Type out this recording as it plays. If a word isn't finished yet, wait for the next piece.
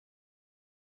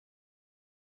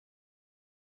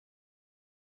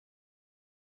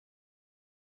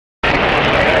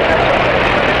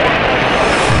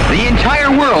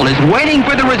waiting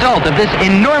for the result of this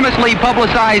enormously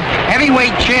publicized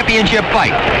heavyweight championship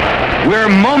fight. We're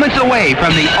moments away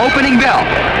from the opening bell.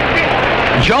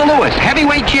 Joe Louis,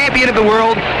 heavyweight champion of the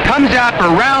world, comes out for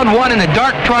round one in the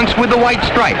dark trunks with the white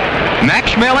stripe.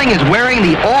 Max Schmeling is wearing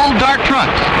the all-dark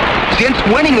trunks. Since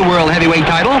winning the world heavyweight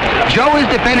title, Joe has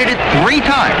defended it 3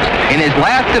 times. In his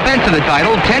last defense of the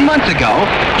title 10 months ago,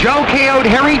 Joe KO'd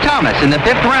Harry Thomas in the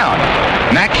 5th round.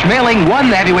 Max Schmeling won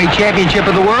the heavyweight championship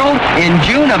of the world in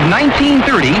June of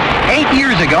 1930, 8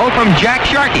 years ago, from Jack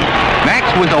Sharkey. Max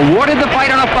was awarded the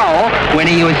fight on a foul when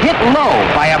he was hit low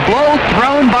by a blow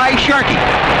thrown by Sharkey.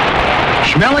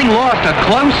 Schmeling lost a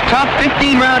close, tough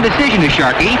 15-round decision to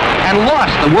Sharkey and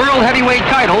lost the world heavyweight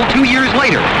title 2 years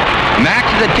later. Max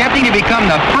is attempting to become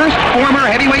the first former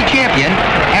heavyweight champion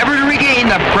ever to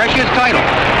regain the precious title.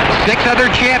 6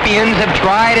 other champions have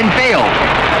tried and failed.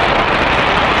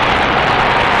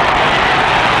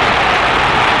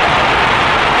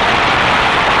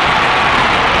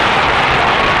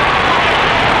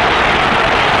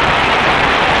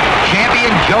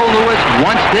 Champion Joe Louis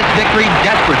wants this victory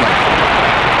desperately.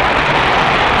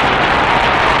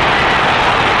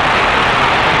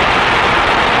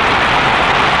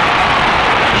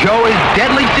 Joe is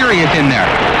deadly serious in there.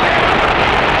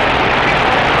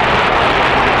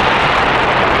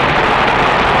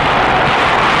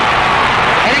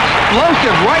 An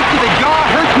explosive right to the jaw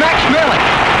hurts Max Schmeling.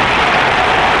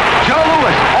 Joe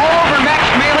Louis all over Max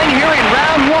Schmeling here in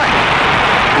round 1.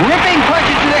 Ripping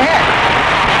punches to the head.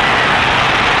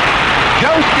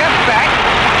 Joe steps back.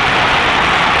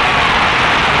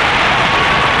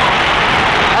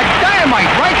 A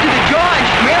dynamite right to the jaw, and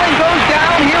Schmeling goes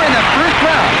down here in the 1st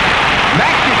round.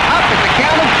 Max is up at the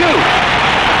count of 2.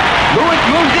 Louis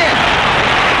moves in.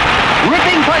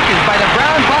 Ripping punches by the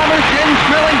Brown Bomber sends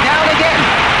Schmeling down again.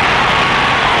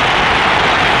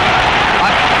 A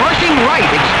crushing right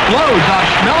explodes off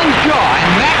Schmeling's jaw, and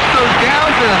Max goes down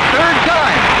for the 3rd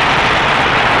time.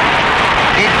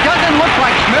 It doesn't look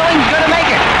like Schmeling's going to make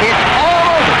it. It's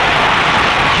all over.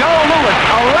 Joe Louis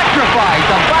electrifies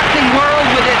the boxing world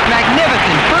with this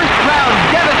magnificent 1st round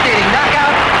devastating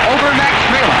knockout over Max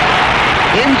Schmeling.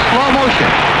 In slow motion,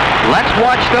 let's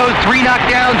watch those 3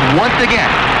 knockdowns once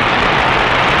again.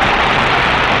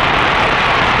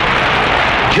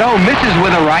 Joe misses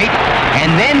with a right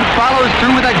and then follows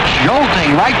through with a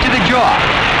jolting right to the jaw.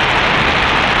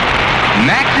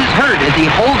 Max is hurt as he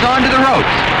holds on to the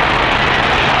ropes.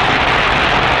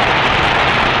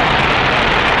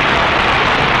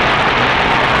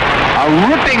 A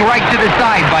ripping right to the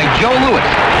side by Joe Louis.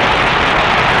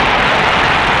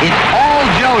 It's all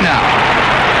Joe now.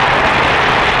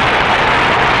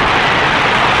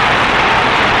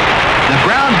 The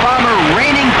Brown Bomber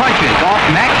raining punches off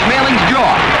Max Schmeling's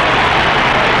jaw.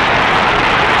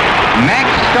 Max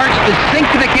starts to sink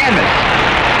to the canvas.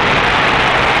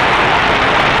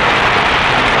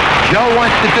 Joe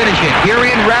wants to finish it here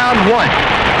in round 1.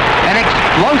 An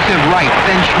explosive right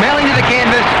sends Schmeling to the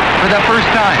canvas for the 1st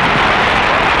time.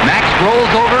 Max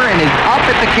rolls over and is up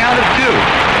at the count of 2.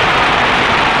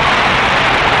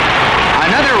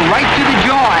 Another right to the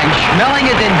jaw, and Schmeling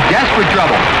is in desperate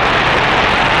trouble.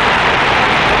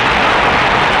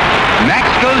 Max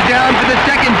goes down for the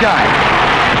 2nd time.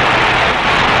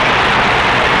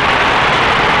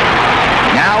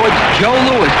 Now it's Joe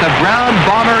Louis, the Brown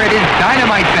Bomber, at his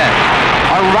dynamite best.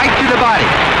 A right to the body.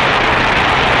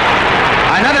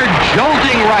 Another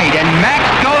jolting right, and Max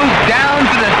goes down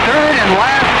for the 3rd and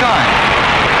last time.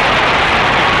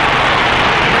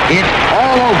 It's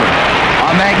all over.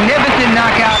 A magnificent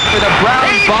knockout for the Brown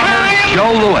Bomber,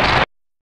 Joe Louis.